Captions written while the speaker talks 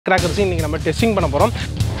crackers இன்னைக்கு நம்ம testing பண்ண போறோம்.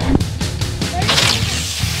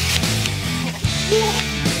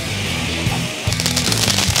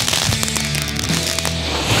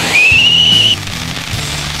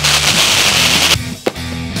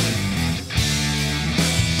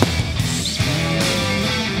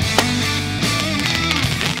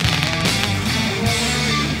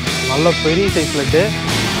 நல்ல பெரிய சைஸ் லட்டு.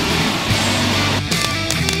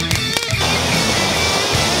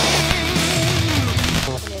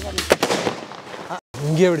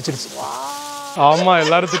 இங்கே வெடிச்சிருச்சு. ஆமா,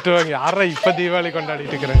 எல்லாரும் திட்டுவாங்க, யாரா இப்ப தீபாவளி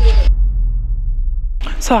கொண்டாடிட்டு இருக்கிறேன்.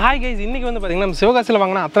 ஸோ ஹாய் கைஸ், இன்றைக்கி வந்து பார்த்திங்கன்னா நம்ம சிவகாசியில்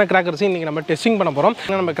வாங்கினா அத்தனை கிராக்கர்ஸும் இன்றைக்கி நம்ம டெஸ்டிங் பண்ண போகிறோம்.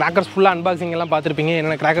 நம்ம கிராக்கர்ஸ் ஃபுல்லாக அன்பாக்சிங் எல்லாம் பார்த்துருப்பீங்க,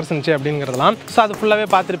 என்னென்ன கிராக்கர்ஸ் இருந்துச்சு அப்படிங்கிறதுலாம். ஸோ அது ஃபுல்லாகவே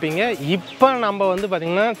பார்த்துருப்பீங்க. இப்போ நம்ம வந்து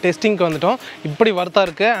பார்த்திங்கன்னா டெஸ்டிங்க்கு வந்துவிட்டோம். இப்படி வர்த்தாக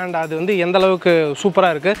இருக்குது அண்ட் அது வந்து எந்த அளவுக்கு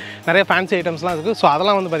சூப்பராக இருக்குது, நிறைய ஃபேன்சி ஐட்டம்ஸ்லாம் இருக்குது. ஸோ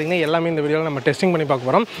அதெல்லாம் வந்து பார்த்திங்கன்னா எல்லாமே இந்த வீடியோவில் நம்ம டெஸ்டிங் பண்ணி பார்க்க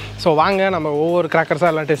போகிறோம். ஸோ வாங்க நம்ம ஒவ்வொரு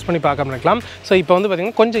கிராக்கர்ஸாக எல்லாம் டெஸ்ட் பண்ணி பார்க்க பண்ணிக்கலாம். ஸோ இப்போ வந்து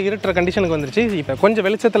பார்த்திங்கன்னா கொஞ்சம் இருட்டுற கண்டிஷனுக்கு வந்துருச்சு. இப்போ கொஞ்சம்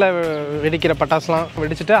வெளிச்சத்தில் வெடிக்கிற பட்டாசுலாம்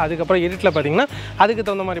வெடிச்சிட்டு அதுக்கப்புறம் இருட்டில் பார்த்திங்கன்னா அதுக்கு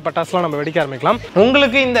தகுந்த மாதிரி பட்டாசுலாம் நம்ம வெடிக்க ஆரம்பிக்கலாம்.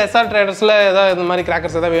 உங்களுக்கு இந்த எஸ்ஆர் ட்ரேடர்ஸில் ஏதாவது இந்த மாதிரி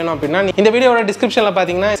கிராக்கர்ஸ் ஏதாவது வேணும் அப்படின்னா இந்த வீடியோட டிஸ்கிரிப்ஷனில்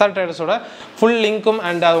பார்த்தீங்கன்னா எஸ்ஆர் ட்ரேடர்ஸோட ஃபுல் லிங்க்கும்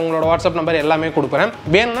அண்ட் உங்களோட வாட்ஸ்அப் நம்பர் எல்லாமே கொடுக்குறேன்.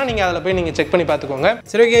 வேணும்னா நீங்கள் அதில் போய் நீங்கள் செக் பண்ணி பார்த்துக்கோங்க.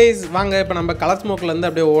 சரி கைஸ், வாங்க இப்போ நம்ம கலர் ஸ்மோக்லேருந்து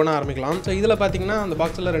அப்படியே ஓன ஆரம்பிக்கலாம். ஸோ இதில் பார்த்தீங்கன்னா அந்த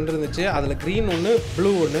பாக்ஸில் 2 இருந்துச்சு. அதில் க்ரீன் ஒன்று,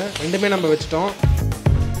 ப்ளூ ஒன்று, ரெண்டுமே நம்ம வச்சுட்டோம்.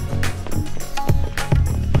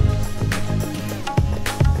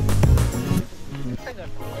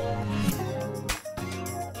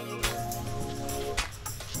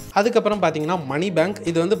 அதுக்கப்புறம் பார்த்தீங்கன்னா மணி பேங்க்.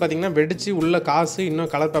 இது வந்து பார்த்தீங்கன்னா வெடிச்சு உள்ள காசு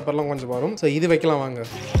இன்னும் கலர் பேப்பர்லாம் கொஞ்சம் வரும். ஸோ இது வைக்கலாம் வாங்க.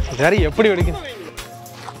 வேறு எப்படி வெடிக்கும்?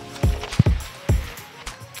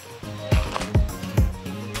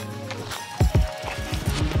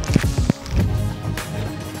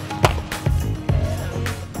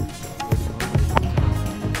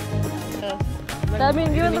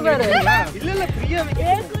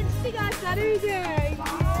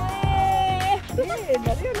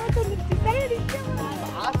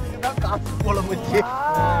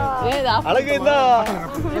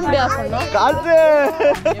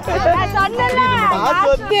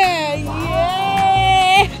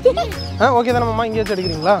 ஓகே தானே மாமா, இங்கே வச்சு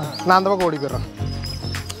அடிக்கிறீங்களா? நான் அந்த பக்கம் ஓடி போயிடுறேன்.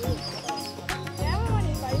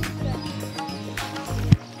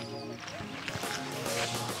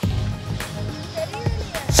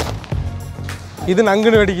 இது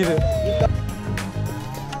நங்குன்னு வெடிக்குது.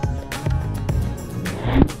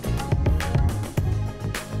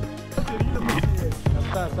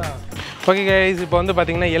 ஓகே கைஸ், இப்போ வந்து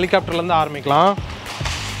பார்த்தீங்கன்னா ஹெலிகாப்டர்லேருந்து ஆரம்பிக்கலாம்.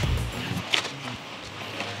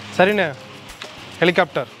 சரிண்ணே,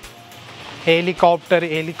 ஹெலிகாப்டர் ஹெலிகாப்டர்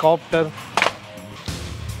ஹெலிகாப்டர்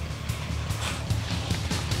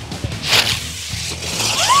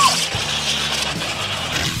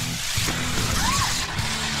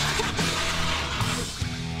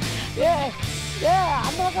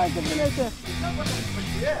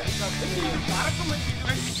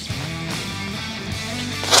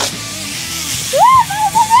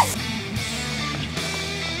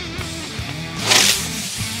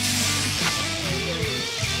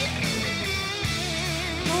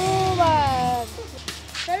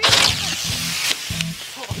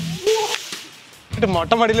அந்த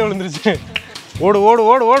மொட்டை மாடியில விழுந்துருச்சு. ஓடு ஓடு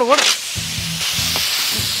ஓடு ஓடு ஓடு.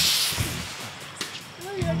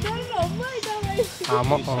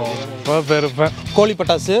 ஆமாம், இருப்பேன் கோழி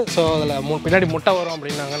பட்டாசு. ஸோ அதில் பின்னாடி முட்டை வரும்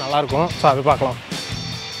அப்படின்னாங்க, நல்லாயிருக்கும். ஸோ அது பார்க்கலாம்.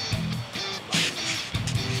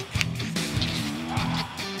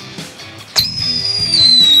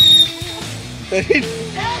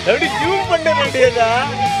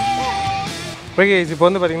 ஓகே, இப்போ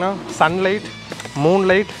வந்து பார்த்தீங்கன்னா சன்லைட், மூன்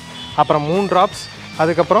லைட், அப்புறம் மூன் ட்ராப்ஸ்,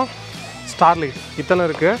 அதுக்கப்புறம் ஸ்டார் லைட், இத்தனை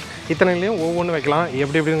இருக்குது. இத்தனைலையும் ஒவ்வொன்று வைக்கலாம்.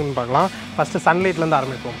 எப்படி எப்படின்னு பார்க்கலாம். ஃபஸ்ட்டு சன்லைட்லேருந்து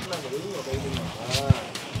ஆரம்பிப்போம்.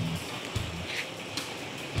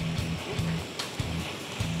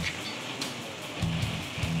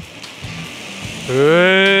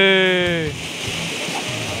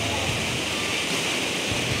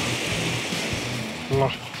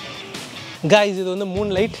 கைஸ், இது வந்து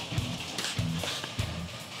மூன் லைட்.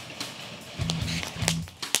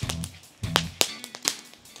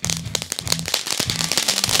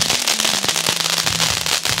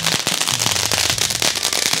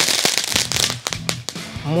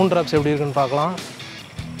 மூன் ட்ராப்ஸ் எப்படி இருக்குன்னு பார்க்கலாம்.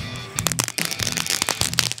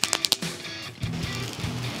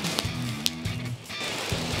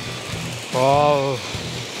 ஓ,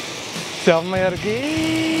 செம்மையா இருக்கு.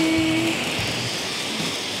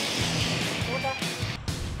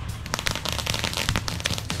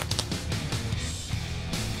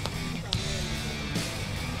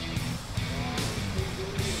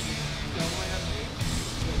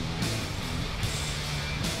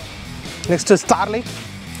 Next starlight.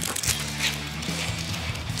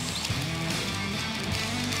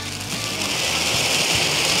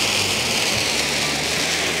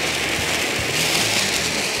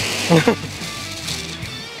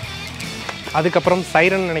 அதுக்கப்புறம்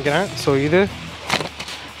சைரன் நினைக்கிறேன். ஸோ இது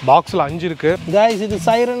பாக்ஸில் 5 இருக்குது. கைஸ் இது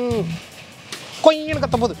சைரன் கொஞ்சம்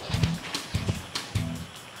கத்த போகுது.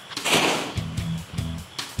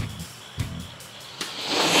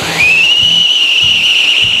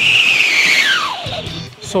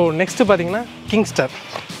 ஸோ நெக்ஸ்ட்டு பார்த்தீங்கன்னா கிங்ஸ்டர்.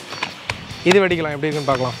 இது வெடிக்கலாம், எப்படி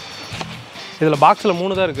இருக்குன்னு பார்க்கலாம். இதில் பாக்ஸில்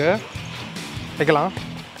 3 தான் இருக்குது. வைக்கலாம்,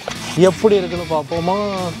 எப்படி இருக்குன்னு பார்ப்போமா.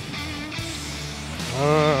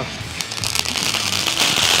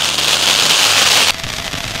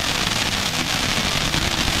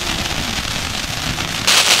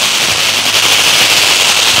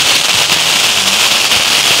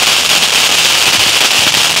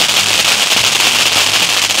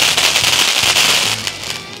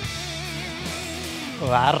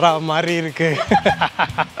 வேற மாதிரி இருக்கு.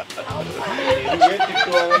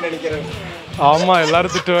 ஆமா,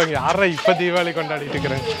 எல்லாரும் திட்டுவாங்க, யாரா இப்ப தீபாவளி கொண்டாடிட்டு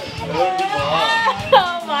இருக்கிறேன்.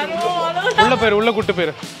 உள்ள கூட்டு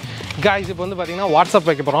போயிரு. காய்ஸ் இப்போ வந்து பார்த்தீங்கன்னா வாட்ஸ்அப்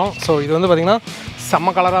வைக்க போகிறோம். ஸோ இது வந்து பார்த்தீங்கன்னா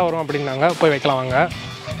செம்ம கலராக வரும் அப்படின்னாங்க. போய் வைக்கலாம் வாங்க.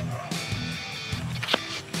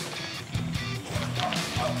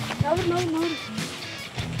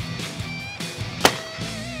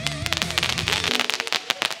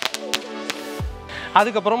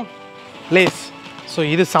 அதுக்கப்புறம் லேஸ். ஸோ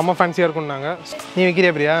இது செம்ம ஃபேன்சியாக இருக்கும்னாங்க. நீ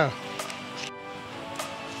வைக்கிறியா பிரியா?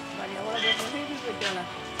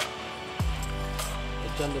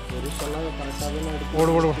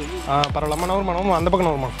 ஓடு ஓடு. பரவாயில்ல, மனோர்மா அந்த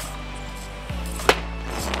பக்கம் வருமா.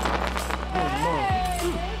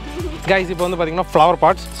 கைஸ் இப்போ வந்து பார்த்தீங்கன்னா ஃப்ளவர்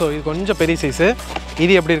பாட்ஸ். ஸோ இது கொஞ்சம் பெரிய சைஸு.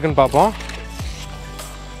 இது எப்படி இருக்குன்னு பார்ப்போம்.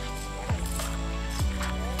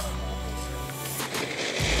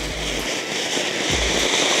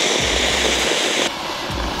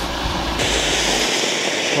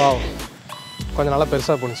 வாவ், கொஞ்சம் நல்லா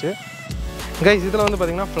பெருசாக போணுச்சு. கைஸ் இதில் வந்து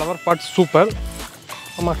பார்த்தீங்கன்னா ஃப்ளவர் பாட் சூப்பர்.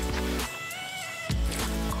 ஆமாம்,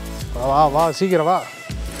 வா வா சீக்கிரம் வா.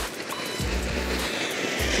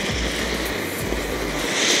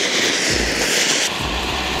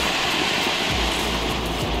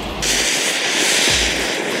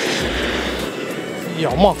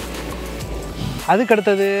 அம்மா, அதுக்கு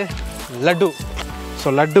அடுத்தது லட்டு. ஸோ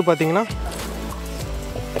லட்டு பார்த்தீங்கன்னா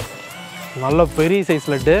நல்ல பெரிய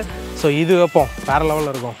சைஸ் லட்டு. ஸோ இது வைப்போம், வேறு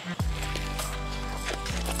லெவலில் இருக்கும்.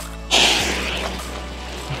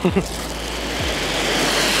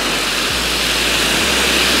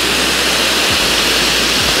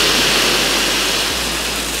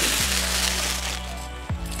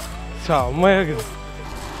 செம்மையாக இருக்குது.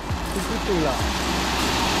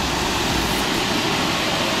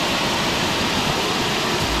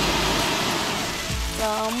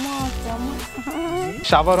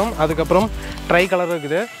 ஷவரும் அதுக்கப்புறம் ட்ரை கலரும்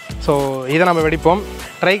இருக்குது. ஸோ இதை நம்ம வெடிப்போம்.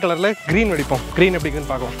 ட்ரை கலரில் க்ரீன் வெடிப்போம். க்ரீன் எப்படி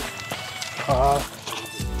இருக்குன்னு பார்க்கலாம்.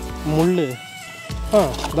 முள்.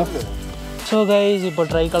 ஸோ கைஸ் இப்போ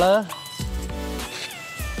ட்ரை கலர்.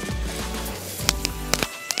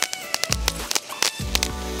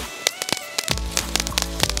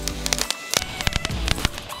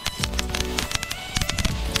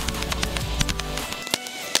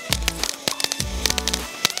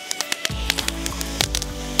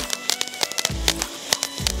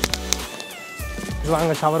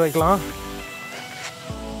 வாங்க ஷவர் வைக்கலாம்.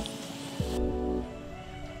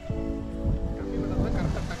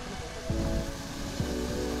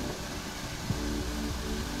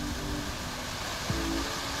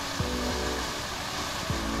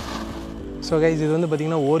 ஸோ கைஸ் இது வந்து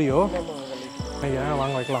பார்த்தீங்கன்னா ஓரியோ. ஐயா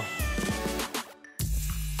வாங்க வைக்கலாம்.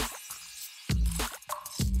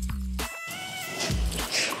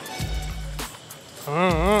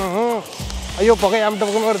 ஐயோ புகை ஆம்பிட்ட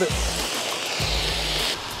பக்கமாக வருது.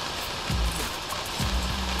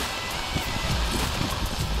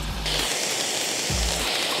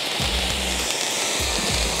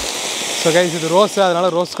 ஸோ கைஸ் இது ரோஸு,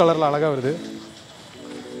 அதனால் ரோஸ் கலரில் அழகாக வருது.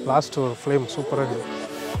 லாஸ்ட் ஒரு ஃப்ளேம் சூப்பராக இருக்குது.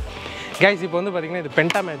 கைஸ் இப்போ வந்து பார்த்திங்கன்னா இது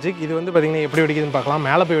பென்டா மேஜிக். இது வந்து பார்த்திங்கன்னா எப்படி வெடிக்குதுன்னு பார்க்கலாம்.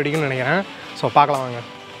 மேலே போய் வெடிக்குன்னு நினைக்கிறேன். ஸோ பார்க்கலாம் வாங்க.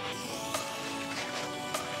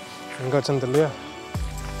 எங்கே வச்சேன்னு தெரியலையா?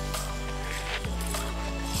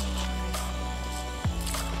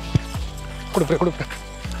 கொடுப்பேன்.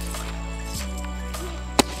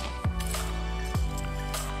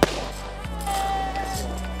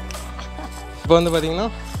 இப்போ வந்து பார்த்திங்கன்னா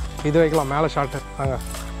இது வைக்கலாம், மேலே ஷார்ட்டு. வாங்க.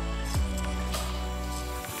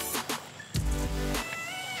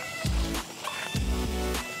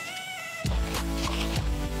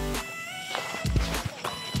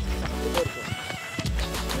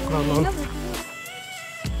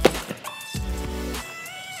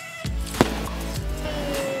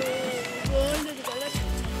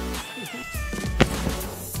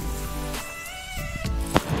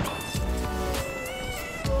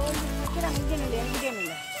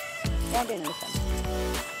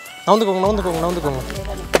 நவுந்துக்கோங்க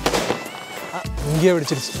இங்கேயே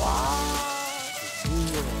வெடிச்சிருச்சு.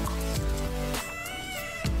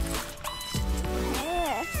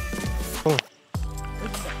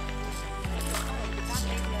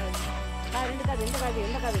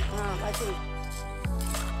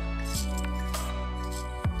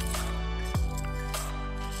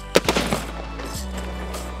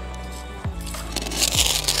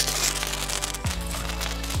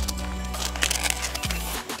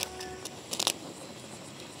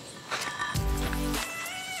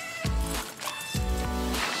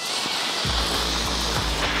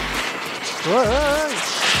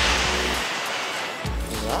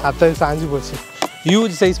 அத்தை சாஞ்சி போச்சு.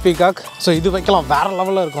 Huge size peacock. ஸோ இது வைக்கலாம், வேறு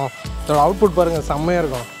லெவலில் இருக்கும். இதோட அவுட்புட் பாருங்கள், செம்மையாக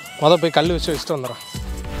இருக்கும். போய் கல் வச்சுட்டு வந்துடுறேன்.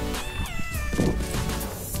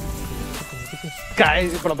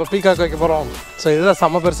 காய்ஸ் இப்போ நம்ம பீகாக் வைக்க போகிறோம். ஸோ இதுதான்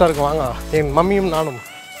செம்ம பெருசாக இருக்கும். வாங்க, என் மம்மியும் நானும்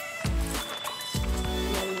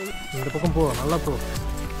இந்த பக்கம் போ, நல்லா போ.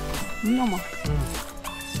 இன்னுமா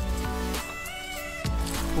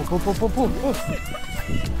போ போ போ போ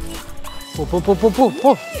போ போ போ போ போ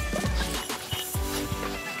போ.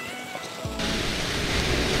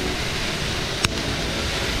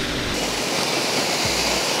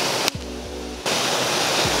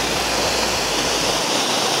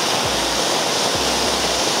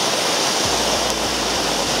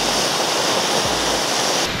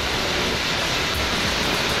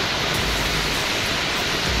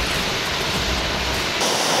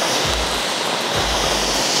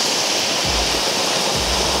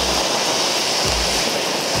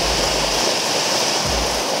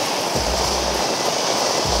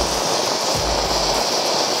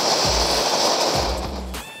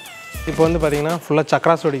 இப்போ வந்து பார்த்திங்கன்னா ஃபுல்லாக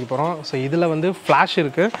சக்ராஸ் வெடிக்க போகிறோம். ஸோ இதில் வந்து ஃப்ளாஷ்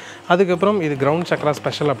இருக்குது, அதுக்கப்புறம் இது கிரவுண்ட் சக்ரா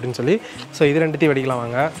ஸ்பெஷல் அப்படின்னு சொல்லி. ஸோ இது ரெண்டுத்தையும் வெடிக்கலாம்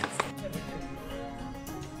வாங்க.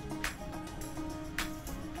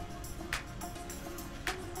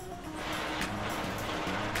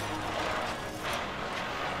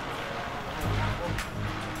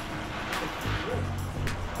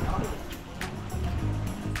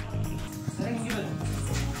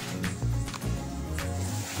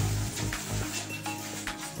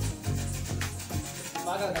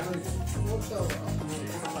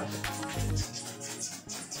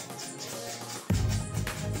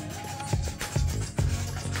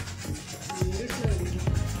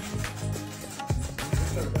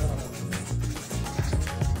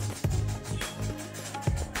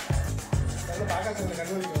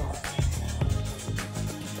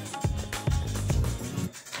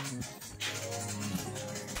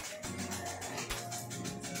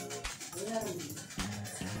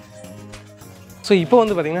 ஸோ இப்போ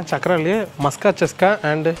வந்து பார்த்திங்கன்னா சக்கராலேயே மஸ்கா செஸ்கா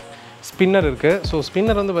அண்டு ஸ்பின்னர் இருக்குது. ஸோ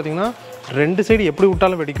ஸ்பின்னர் வந்து பார்த்திங்கன்னா 2 சைடு எப்படி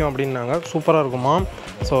விட்டாலும் வெடிக்கும் அப்படின்னாங்க. சூப்பராக இருக்குமா.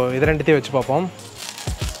 ஸோ இது ரெண்டுத்தையும் வச்சு பார்ப்போம்.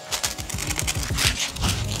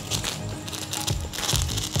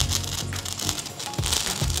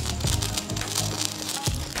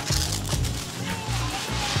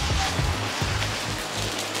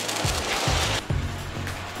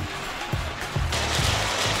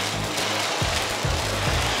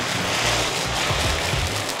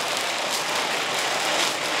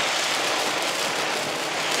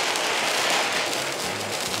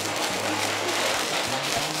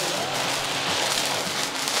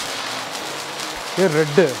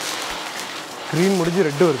 ரெட்டு க்ரீன் முடிஞ்சு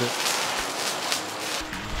ரெட்டு வருது.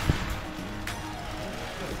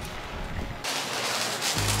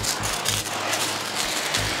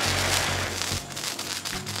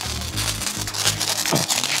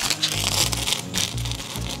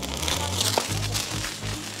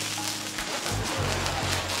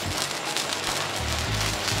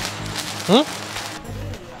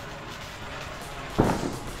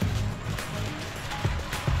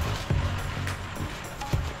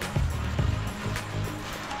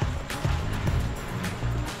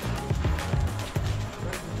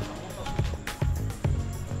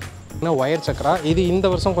 ஒயர் சக்கரா இது இந்த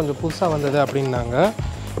வருஷம் கொஞ்சம் புதுசாக வந்தது அப்படின்னாங்க.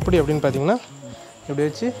 எப்படி அப்படின்னு பார்த்தீங்கன்னா இப்படி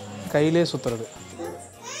வச்சு கையிலே சுற்றுறது.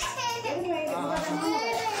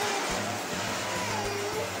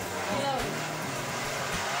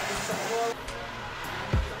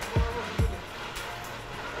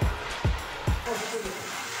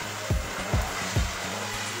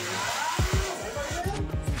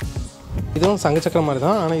 இதுவும் சங்க சக்கரம் மாதிரி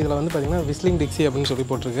தான், ஆனால் இதில் வந்து பார்த்தீங்கன்னா விஸ்லிங் டிக்ஸி அப்படின்னு சொல்லி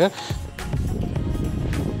போட்டிருக்கு.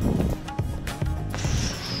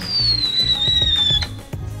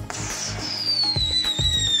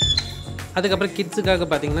 அதுக்கப்புறம் கிட்ஸுக்காக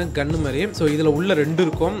பார்த்தீங்கன்னா கன்று மாதிரி. ஸோ இதில் உள்ள 2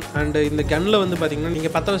 இருக்கும். அண்ட் இந்த கன்னில் வந்து பார்த்தீங்கன்னா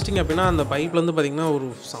நீங்கள் பற்ற வச்சிட்டிங்க அப்படின்னா அந்த பைப்பில் வந்து பார்த்தீங்கன்னா ஒரு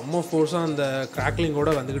செம்ம ஃபோர்ஸாக அந்த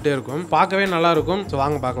கிராக்லிங்கோட வந்துக்கிட்டே இருக்கும். பார்க்கவே நல்லாயிருக்கும். ஸோ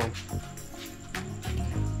வாங்க பார்க்கலாம்.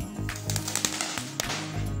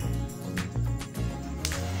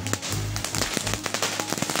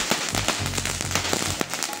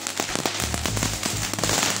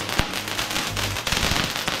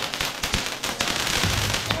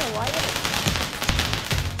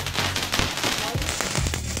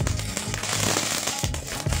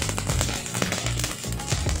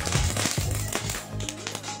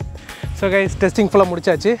 ஸோ கைஸ் டெஸ்டிங் ஃபுல்லாக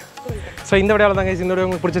முடிச்சாச்சு. ஸோ இந்த வீடியோவில் தான் கைஸ் இந்த வீடியோ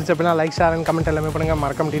உங்களுக்கு பிடிச்சிருச்சு அப்படின்னா லைக் ஷேர் அண்ட் கமெண்ட் எல்லாமே பண்ணுங்கள்.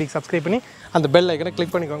 மறக்காம டிவிக்கு சப்ஸ்கிரைப் பண்ணி அந்த பெல் ஐக்கனை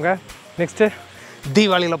கிளிக் பண்ணிக்கோங்க. நெக்ஸ்ட்டு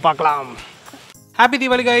தீபாவளியில் பார்க்கலாம். Happy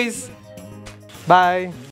Deepavali guys. பாய்.